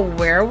she a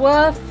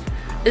werewolf?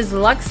 Is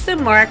Lux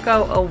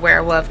DeMarco a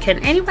werewolf? Can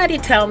anybody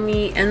tell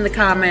me in the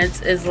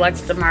comments, is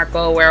Lux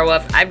DeMarco a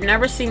werewolf? I've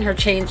never seen her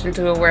change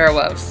into a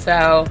werewolf,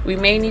 so we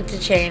may need to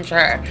change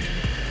her.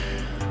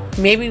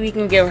 Maybe we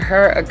can give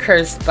her a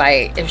cursed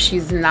bite if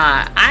she's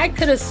not. I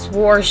could have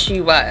swore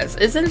she was.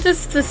 Isn't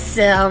this the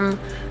sim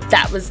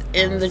that was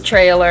in the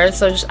trailer?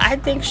 So I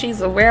think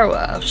she's a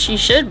werewolf. She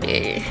should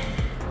be.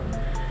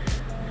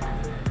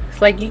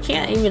 Like, you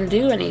can't even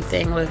do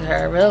anything with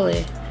her,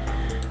 really.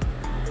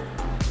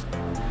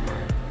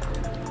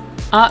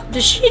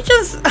 Did she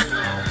just...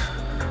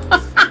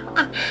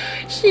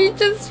 She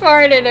just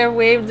farted and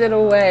waved it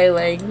away.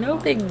 Like, no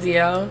big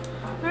deal.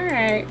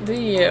 Alright, do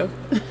you.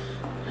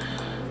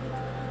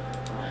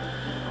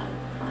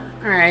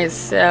 Alright,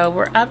 so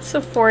we're up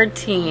to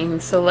 14,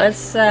 so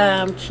let's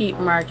keep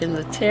marking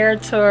the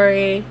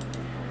territory.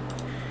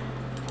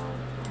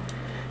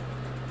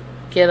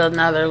 Get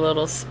another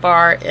little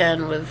spar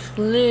in with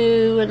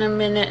Lou in a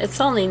minute. It's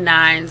only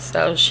 9,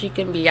 so she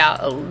can be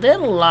out a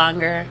little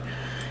longer.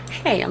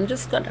 Hey, I'm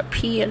just gonna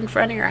pee in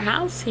front of your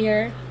house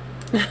here.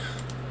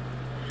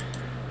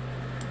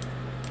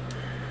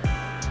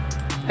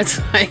 It's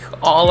like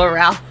all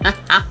around the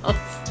house.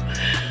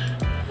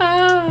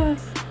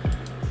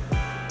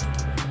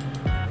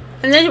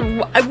 And then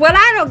what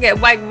I don't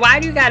get, like, why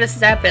do you gotta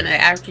step in it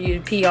after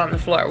you pee on the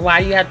floor?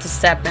 Why do you have to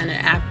step in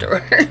it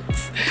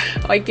afterwards?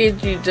 Why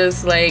can't you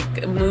just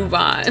like move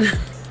on?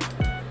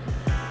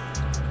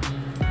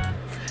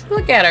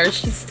 Look at her,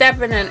 she's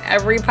stepping in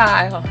every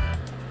pile.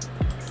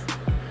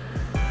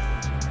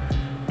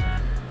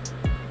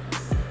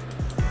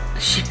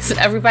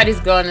 Everybody's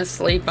going to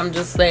sleep. I'm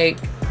just like,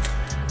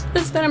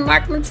 just gonna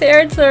mark my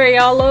territory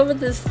all over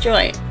this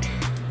joint.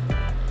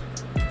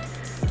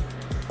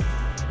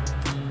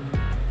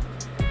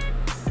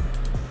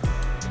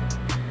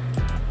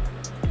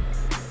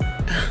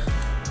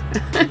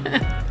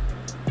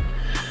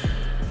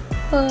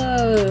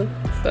 Oh,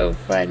 so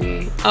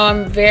funny.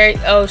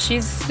 Oh,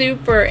 she's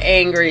super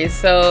angry,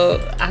 so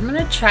I'm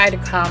gonna try to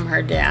calm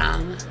her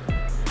down.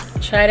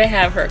 Try to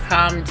have her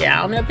calm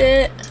down a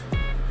bit.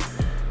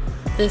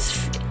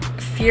 This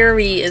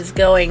fury is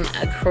going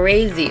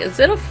crazy. Is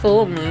it a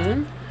full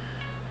moon?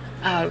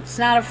 Oh, it's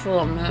not a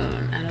full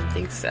moon. I don't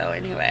think so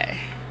anyway.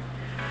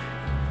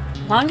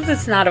 As long as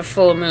it's not a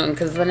full moon,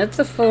 because when it's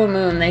a full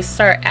moon, they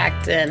start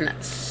acting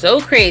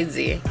so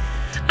crazy.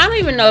 I don't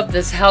even know if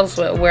this helps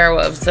with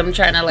werewolves. Them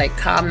trying to like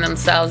calm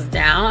themselves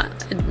down.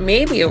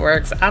 Maybe it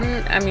works.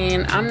 I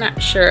mean, I'm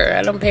not sure.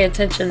 I don't pay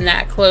attention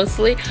that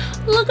closely.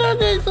 Look at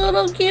this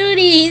little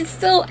cutie. He's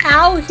still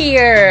out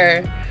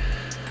here.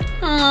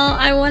 Oh,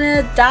 I want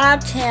to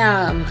adopt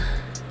him.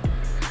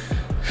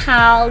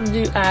 How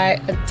do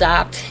I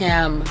adopt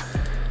him?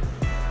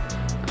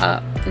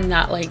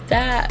 Not like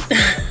that.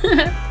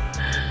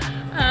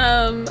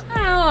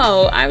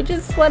 Oh, I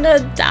just want to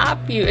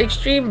adopt you.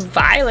 Extreme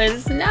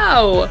violence?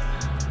 No.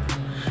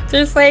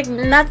 There's like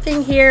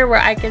nothing here where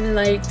I can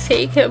like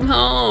take him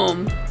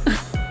home.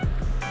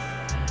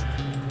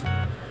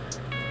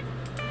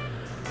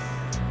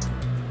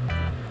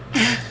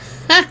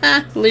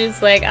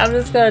 Lou's like, I'm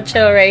just gonna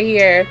chill right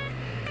here.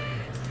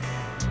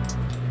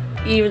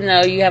 Even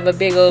though you have a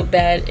big old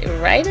bed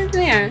right in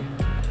there.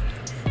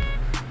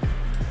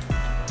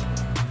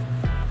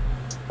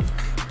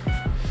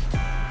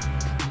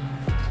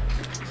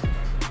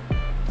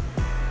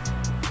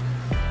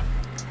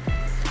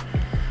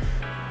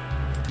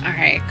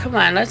 Alright, come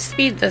on, let's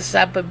speed this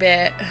up a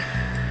bit.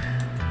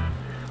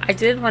 I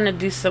did want to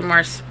do some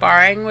more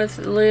sparring with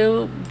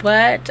Lou,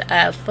 but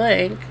I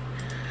think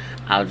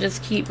I'll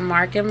just keep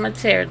marking my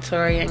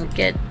territory and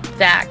get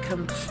that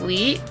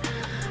complete.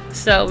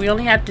 So we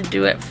only have to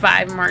do it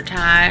 5 more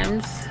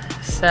times.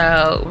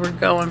 So we're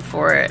going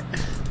for it.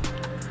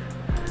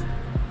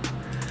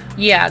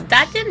 Yeah,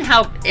 that didn't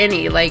help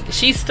any. Like,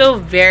 she's still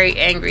very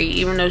angry,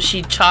 even though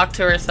she talked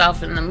to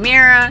herself in the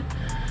mirror.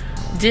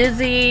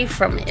 Dizzy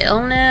from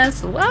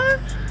illness. What?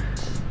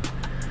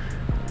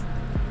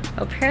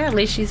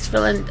 Apparently she's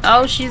feeling...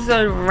 Oh, she's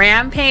on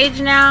rampage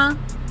now?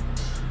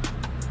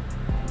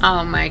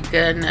 Oh my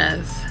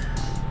goodness.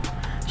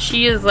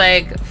 She is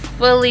like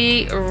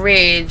fully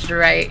enraged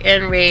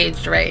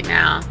right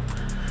now.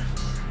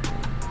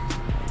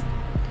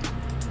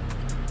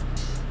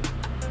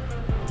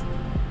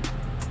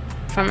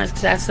 From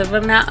excessive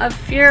amount of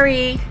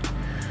fury.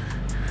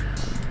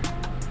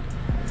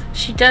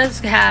 She does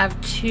have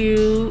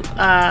 2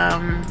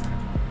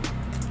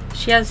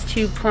 she has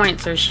 2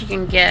 points, or she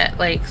can get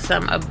like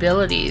some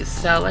abilities,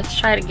 so let's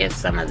try to get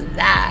some of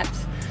that.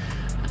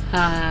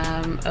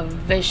 A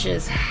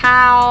vicious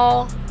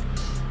howl,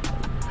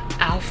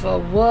 alpha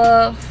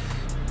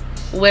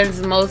wolf,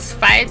 wins most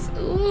fights.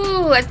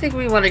 Ooh, I think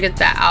we want to get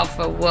that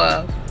alpha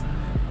wolf.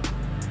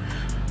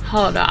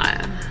 Hold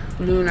on.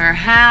 Lunar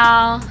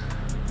howl,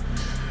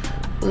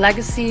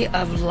 legacy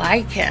of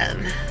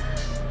Lycan.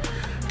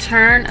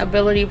 Turn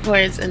ability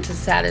points into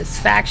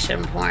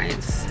satisfaction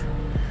points.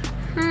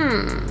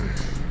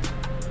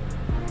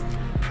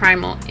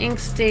 Primal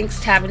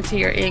instincts. Tap into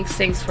your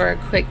instincts for a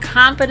quick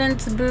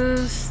competence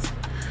boost.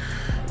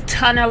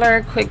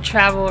 Tunneler. Quick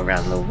travel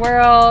around the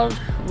world.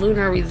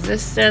 Lunar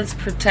resistance.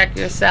 Protect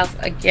yourself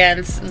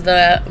against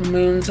the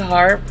moon's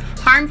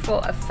harmful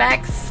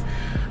effects.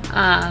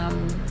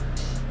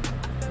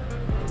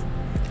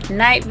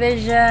 Night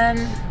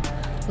vision.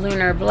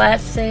 Lunar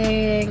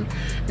blessing.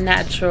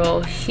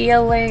 Natural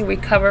healing.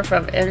 Recover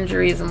from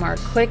injuries more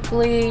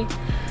quickly.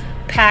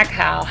 Pack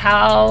howl.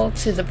 Howl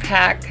to the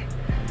pack.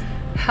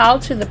 Howl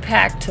to the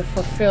pack to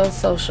fulfill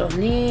social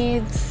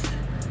needs.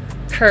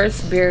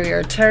 Curse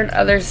barrier. Turn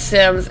other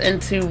sims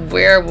into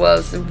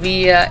werewolves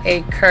via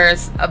a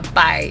curse, a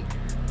bite.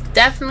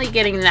 Definitely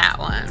getting that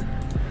one.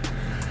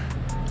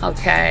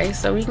 Okay,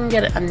 so we can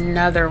get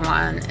another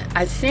one.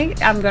 I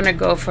think I'm gonna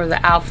go for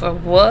the Alpha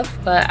Wolf,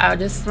 but I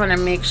just want to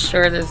make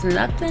sure there's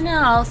nothing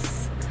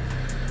else.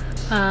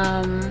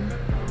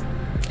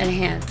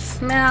 Enhanced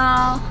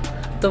smell,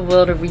 the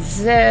will to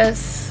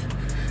resist,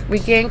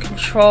 regain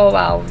control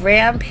while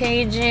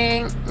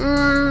rampaging.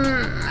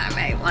 I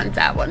might want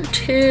that one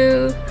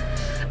too.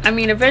 I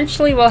mean,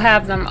 eventually we'll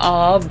have them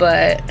all,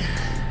 but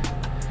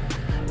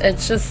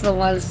it's just the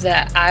ones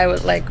that I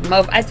would like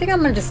most. I think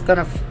I'm just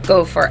gonna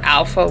go for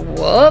Alpha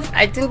Wolf.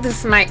 I think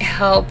this might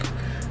help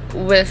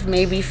with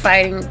maybe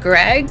fighting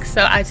Greg,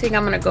 so I think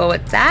I'm gonna go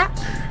with that.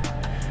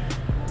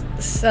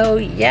 So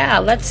yeah,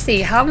 let's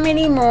see how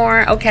many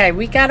more. Okay,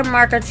 we gotta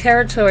mark our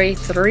territory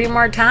 3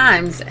 more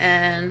times,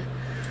 and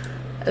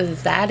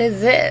that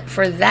is it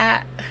for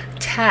that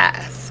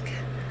task.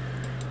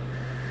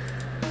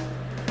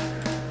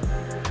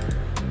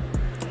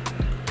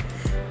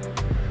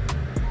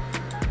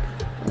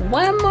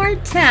 One more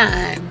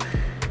time.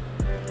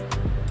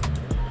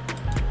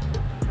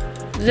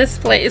 This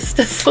place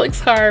just looks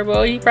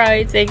horrible. He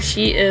probably thinks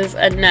she is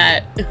a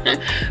nut.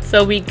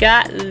 So we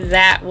got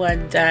that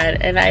one done,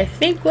 and I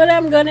think what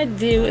I'm gonna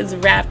do is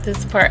wrap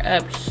this part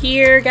up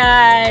here,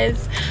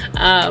 guys.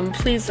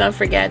 Please don't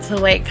forget to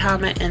like,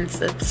 comment, and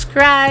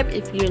subscribe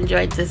if you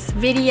enjoyed this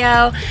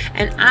video,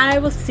 and I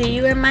will see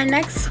you in my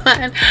next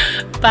one.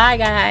 Bye,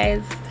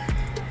 guys.